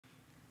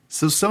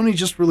So Sony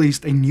just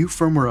released a new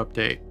firmware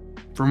update,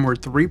 Firmware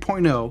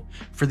 3.0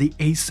 for the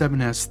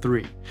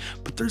A7S3,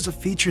 but there's a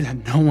feature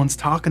that no one's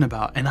talking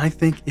about, and I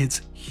think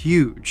it's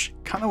huge.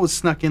 Kind of was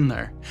snuck in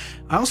there.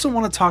 I also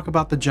want to talk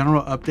about the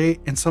general update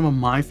and some of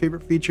my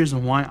favorite features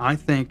and why I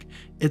think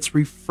it's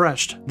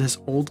refreshed this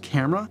old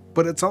camera,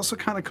 but it's also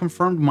kind of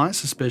confirmed my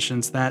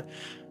suspicions that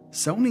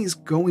Sony's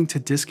going to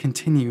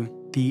discontinue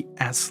the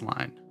S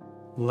line.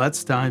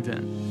 Let's dive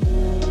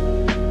in.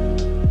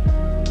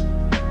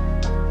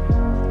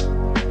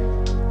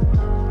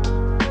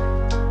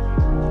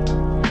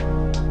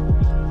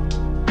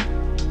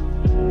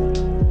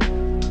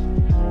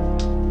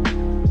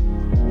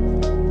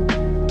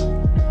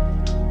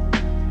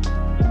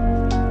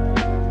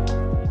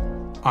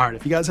 Alright,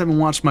 if you guys haven't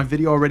watched my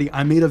video already,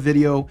 I made a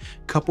video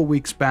a couple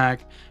weeks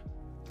back.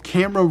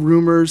 Camera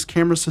rumors,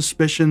 camera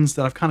suspicions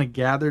that I've kind of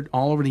gathered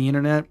all over the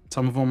internet.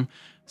 Some of them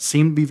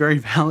seem to be very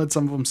valid,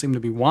 some of them seem to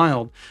be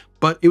wild.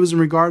 But it was in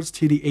regards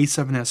to the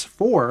A7S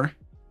IV,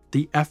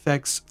 the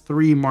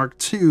FX3 Mark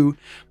II,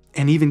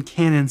 and even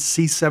Canon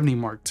C70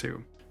 Mark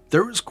II.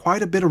 There was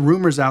quite a bit of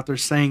rumors out there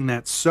saying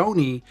that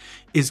Sony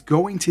is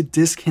going to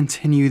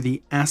discontinue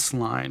the S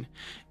line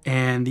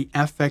and the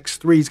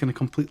FX3 is going to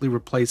completely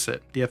replace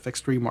it, the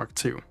FX3 Mark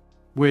II,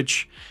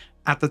 which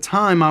at the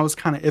time I was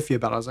kind of iffy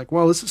about. I was like,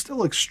 well, this is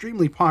still an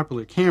extremely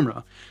popular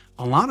camera.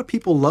 A lot of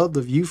people love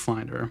the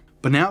viewfinder,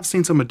 but now I've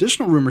seen some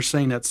additional rumors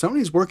saying that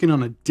Sony's working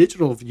on a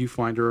digital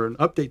viewfinder or an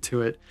update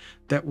to it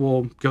that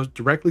will go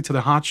directly to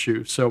the hot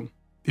shoe. So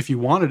if you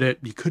wanted it,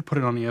 you could put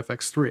it on the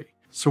FX3.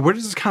 So where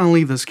does this kind of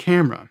leave this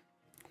camera?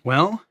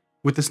 Well,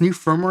 with this new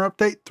firmware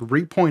update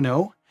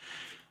 3.0,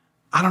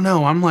 I don't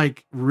know, I'm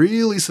like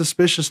really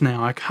suspicious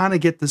now. I kind of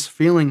get this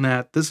feeling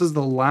that this is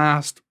the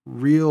last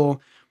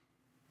real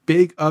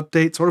big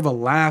update, sort of a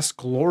last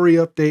glory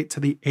update to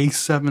the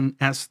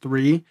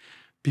A7S3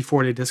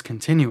 before they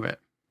discontinue it.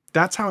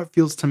 That's how it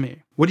feels to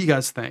me. What do you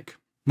guys think?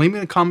 Leave me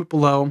a comment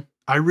below.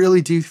 I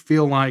really do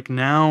feel like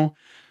now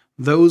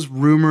those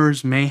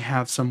rumors may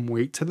have some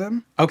weight to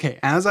them. Okay,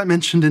 as I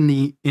mentioned in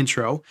the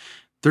intro,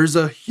 there's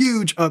a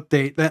huge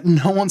update that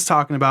no one's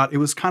talking about. It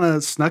was kind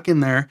of snuck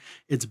in there.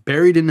 It's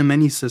buried in the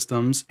menu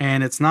systems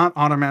and it's not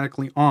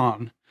automatically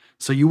on.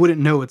 So you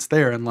wouldn't know it's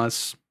there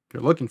unless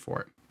you're looking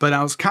for it. But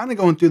I was kind of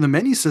going through the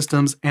menu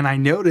systems and I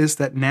noticed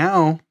that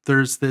now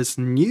there's this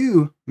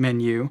new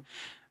menu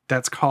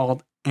that's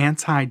called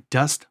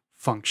anti-dust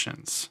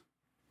functions.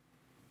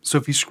 So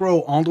if you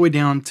scroll all the way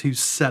down to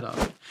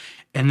setup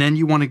and then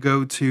you want to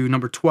go to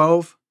number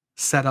 12,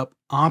 setup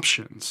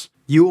options,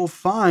 you will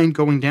find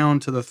going down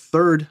to the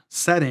third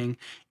setting,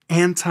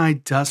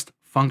 anti-dust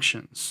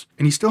functions.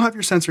 And you still have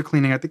your sensor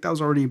cleaning. I think that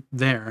was already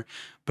there,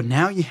 but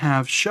now you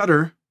have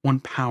shutter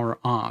on power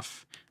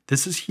off.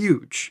 This is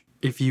huge.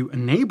 If you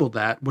enable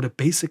that, what it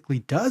basically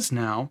does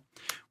now,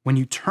 when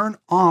you turn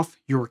off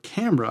your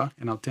camera,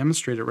 and I'll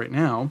demonstrate it right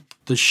now,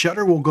 the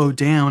shutter will go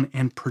down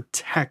and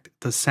protect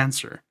the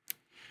sensor.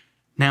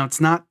 Now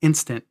it's not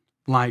instant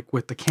like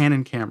with the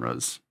Canon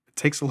cameras. It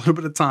takes a little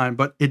bit of time,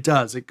 but it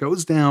does. It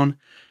goes down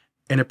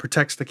and it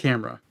protects the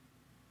camera.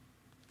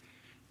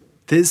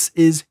 This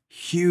is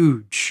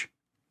huge.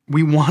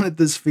 We wanted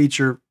this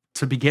feature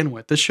to begin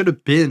with. This should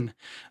have been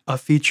a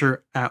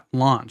feature at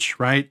launch,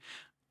 right?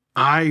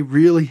 I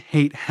really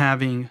hate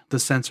having the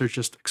sensor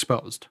just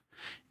exposed.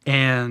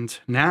 And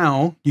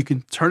now you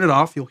can turn it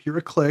off. You'll hear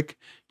a click,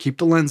 keep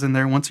the lens in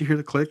there. Once you hear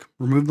the click,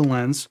 remove the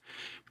lens,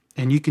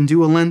 and you can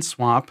do a lens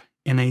swap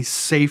in a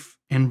safe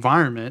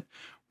environment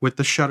with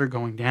the shutter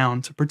going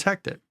down to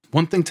protect it.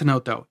 One thing to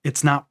note though,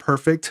 it's not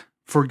perfect.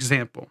 For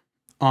example,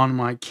 on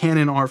my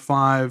Canon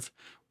R5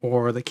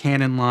 or the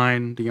Canon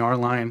line, the R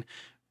line,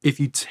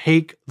 if you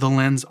take the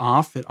lens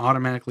off, it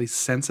automatically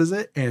senses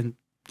it and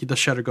the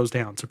shutter goes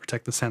down to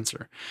protect the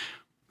sensor.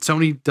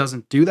 Sony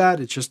doesn't do that.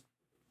 It just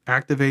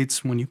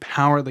activates when you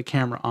power the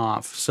camera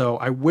off. So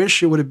I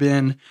wish it would have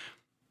been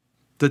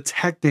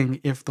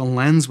detecting if the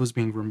lens was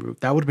being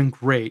removed. That would have been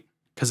great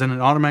because then it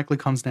automatically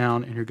comes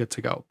down and you're good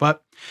to go.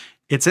 But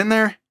it's in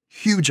there,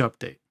 huge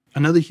update.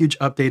 Another huge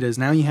update is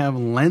now you have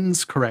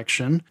lens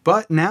correction,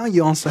 but now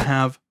you also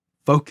have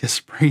focus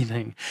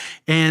breathing.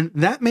 And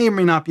that may or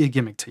may not be a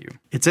gimmick to you.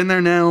 It's in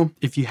there now.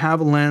 If you have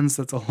a lens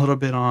that's a little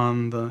bit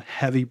on the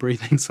heavy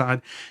breathing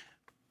side,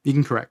 you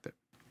can correct it.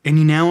 And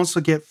you now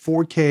also get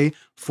 4K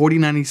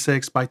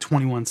 4096 by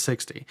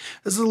 2160.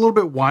 This is a little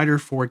bit wider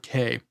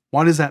 4K.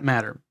 Why does that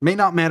matter? May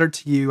not matter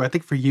to you. I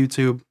think for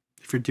YouTube,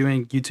 if you're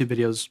doing YouTube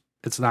videos,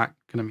 it's not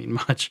going to mean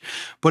much.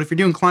 But if you're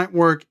doing client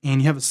work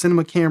and you have a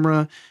cinema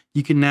camera,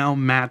 you can now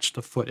match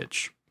the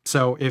footage.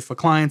 So if a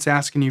client's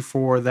asking you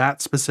for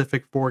that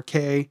specific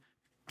 4K,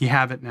 you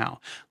have it now.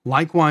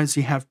 Likewise,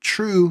 you have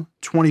true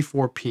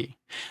 24p.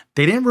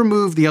 They didn't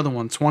remove the other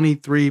one,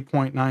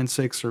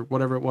 23.96 or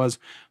whatever it was,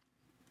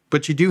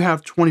 but you do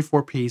have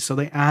 24p, so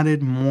they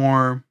added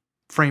more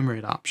frame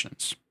rate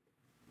options.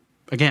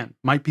 Again,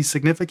 might be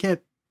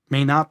significant,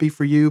 may not be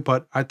for you,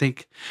 but I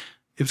think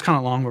it was kind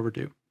of long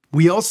overdue.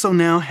 We also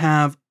now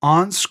have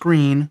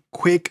on-screen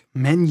quick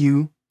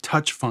menu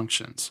touch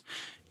functions.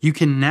 You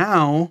can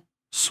now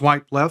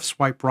swipe left,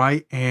 swipe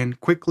right, and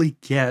quickly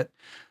get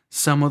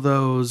some of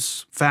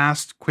those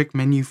fast, quick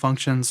menu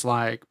functions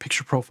like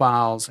picture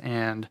profiles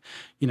and,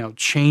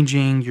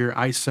 changing your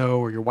ISO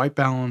or your white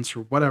balance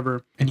or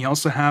whatever. And you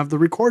also have the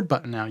record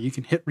button now. You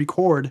can hit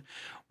record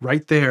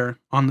right there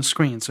on the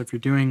screen. So if you're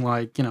doing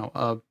like,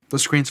 the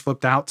screen's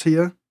flipped out to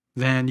you,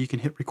 then you can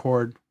hit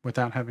record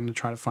without having to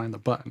try to find the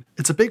button.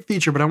 It's a big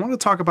feature, but I want to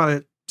talk about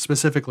it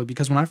specifically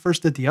because when I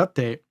first did the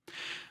update,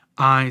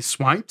 I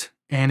swiped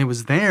and it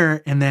was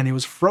there and then it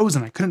was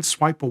frozen. I couldn't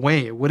swipe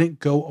away. It wouldn't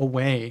go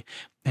away.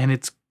 And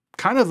it's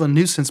kind of a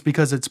nuisance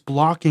because it's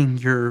blocking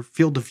your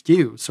field of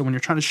view. So when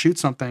you're trying to shoot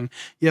something,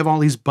 you have all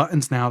these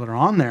buttons now that are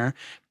on there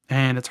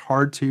and it's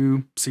hard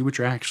to see what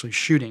you're actually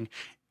shooting.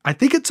 I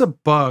think it's a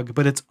bug,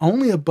 but it's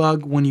only a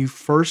bug when you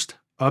first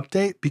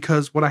update,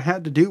 because what I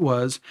had to do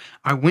was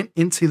I went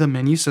into the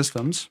menu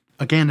systems.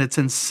 Again, it's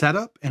in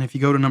setup. And if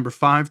you go to number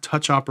 5,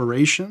 touch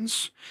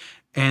operations,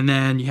 and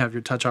then you have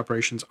your touch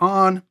operations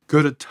on,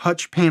 go to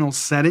touch panel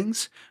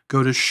settings,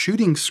 go to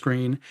shooting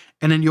screen,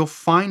 and then you'll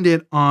find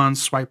it on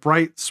swipe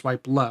right,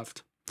 swipe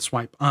left,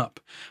 swipe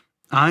up.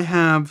 I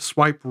have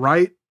swipe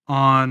right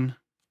on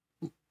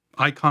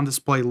icon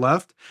display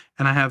left,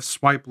 and I have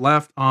swipe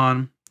left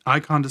on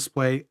icon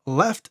display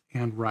left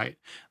and right.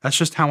 That's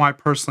just how I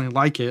personally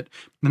like it.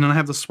 And then I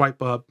have the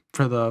swipe up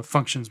for the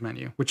functions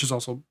menu, which is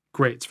also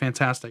great. It's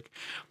fantastic.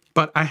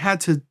 But I had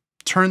to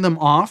turn them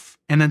off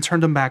and then turn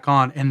them back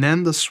on, and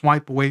then the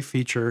swipe away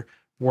feature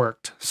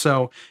worked.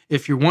 So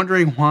if you're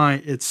wondering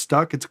why it's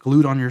stuck, it's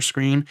glued on your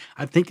screen,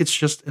 I think it's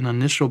just an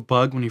initial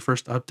bug when you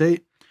first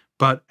update.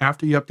 But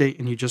after you update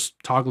and you just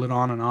toggle it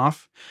on and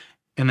off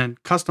and then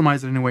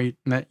customize it in a way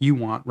that you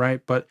want,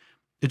 right? But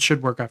it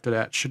should work after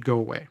that. It should go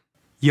away.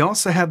 You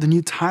also have the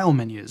new tile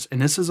menus, and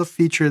this is a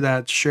feature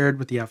that's shared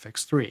with the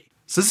FX3.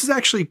 So this is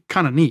actually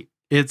kind of neat.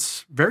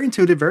 It's very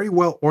intuitive, very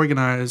well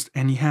organized,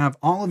 and you have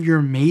all of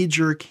your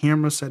major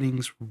camera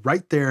settings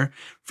right there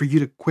for you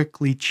to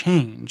quickly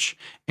change.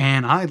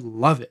 And I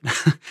love it.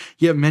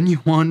 You have menu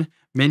 1,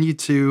 menu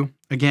 2,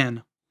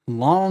 again,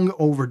 long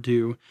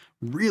overdue.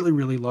 Really,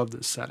 really love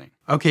this setting.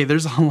 Okay,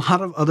 there's a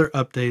lot of other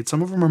updates.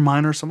 Some of them are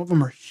minor, some of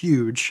them are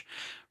huge.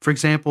 For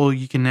example,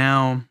 you can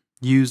now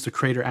use the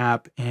Creator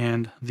app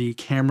and the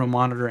Camera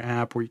Monitor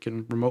app where you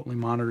can remotely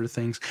monitor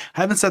things.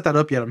 I haven't set that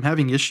up yet. I'm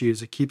having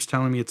issues. It keeps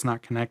telling me it's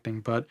not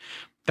connecting, but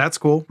that's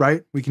cool,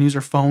 right? We can use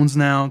our phones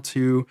now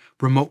to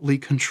remotely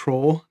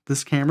control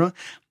this camera.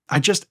 I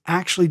just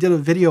actually did a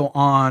video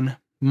on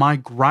my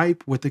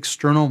gripe with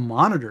external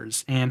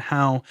monitors and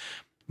how,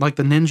 like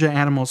the Ninja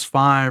Animals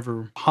 5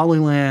 or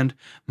Hollyland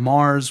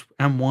Mars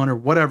M1 or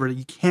whatever,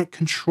 you can't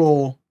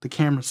control the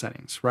camera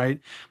settings, right?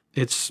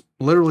 It's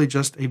literally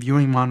just a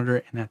viewing monitor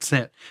and that's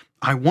it.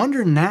 I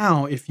wonder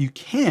now if you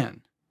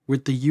can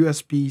with the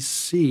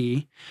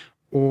USB-C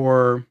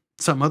or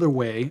some other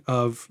way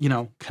of,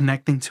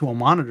 connecting to a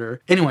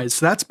monitor. Anyways,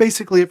 so that's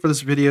basically it for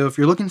this video. If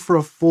you're looking for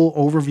a full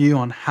overview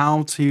on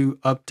how to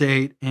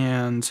update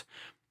and,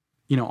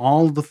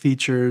 all the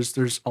features,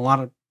 there's a lot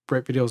of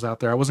great videos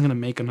out there. I wasn't going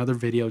to make another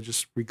video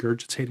just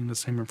regurgitating the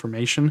same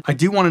information. I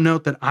do want to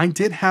note that I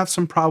did have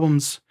some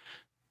problems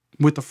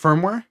with the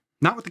firmware.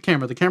 Not with the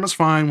camera. The camera's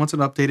fine once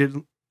it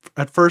updated.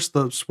 At first,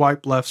 the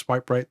swipe left,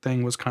 swipe right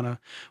thing was kind of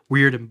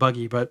weird and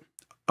buggy, but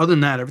other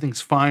than that,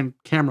 everything's fine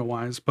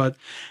camera-wise. But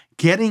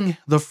getting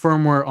the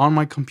firmware on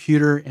my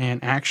computer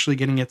and actually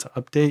getting it to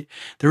update,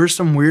 there were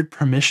some weird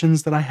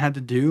permissions that I had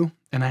to do,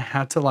 and I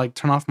had to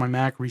turn off my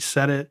Mac,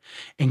 reset it,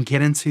 and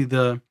get into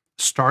the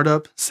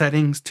startup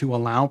settings to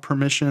allow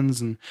permissions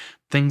and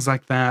things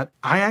like that.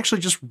 I actually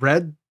just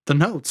read the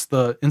notes,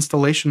 the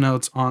installation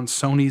notes on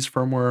Sony's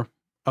firmware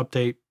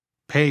update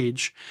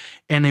page,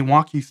 and they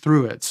walk you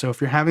through it. So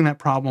if you're having that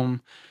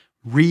problem,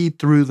 read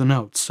through the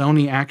notes.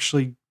 Sony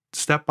actually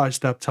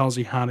step-by-step tells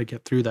you how to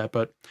get through that.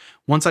 But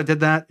once I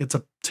did that, it's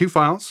 2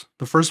 files.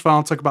 The first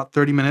file took about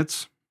 30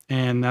 minutes,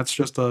 and that's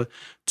just a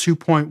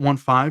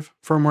 2.15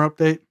 firmware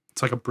update.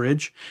 It's like a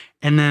bridge.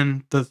 And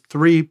then the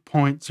 3.00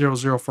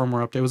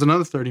 firmware update was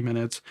another 30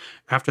 minutes.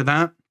 After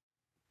that,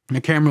 the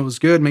camera was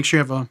good. Make sure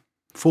you have a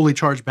fully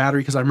charged battery,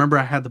 because I remember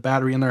I had the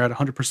battery in there at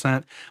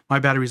 100%. My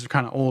batteries are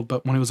kind of old,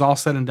 but when it was all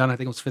said and done, I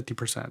think it was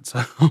 50%.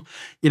 So,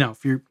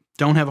 if you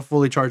don't have a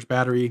fully charged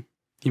battery,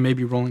 you may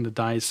be rolling the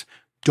dice.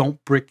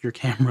 Don't brick your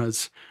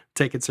cameras.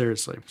 Take it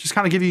seriously. Just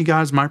kind of give you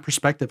guys my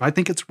perspective. I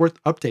think it's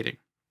worth updating.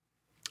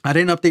 I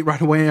didn't update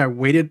right away. I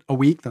waited a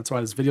week. That's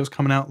why this video is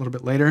coming out a little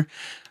bit later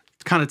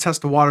to kind of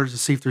test the waters to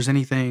see if there's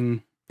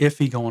anything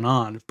iffy going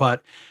on.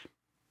 But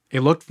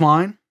it looked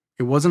fine.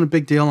 It wasn't a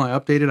big deal. I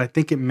updated. I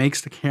think it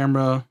makes the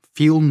camera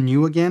feel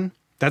new again.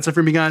 That's it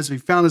for me, guys. If you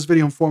found this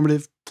video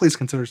informative, please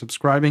consider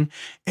subscribing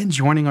and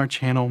joining our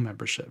channel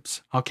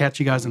memberships. I'll catch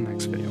you guys in the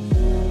next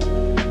video.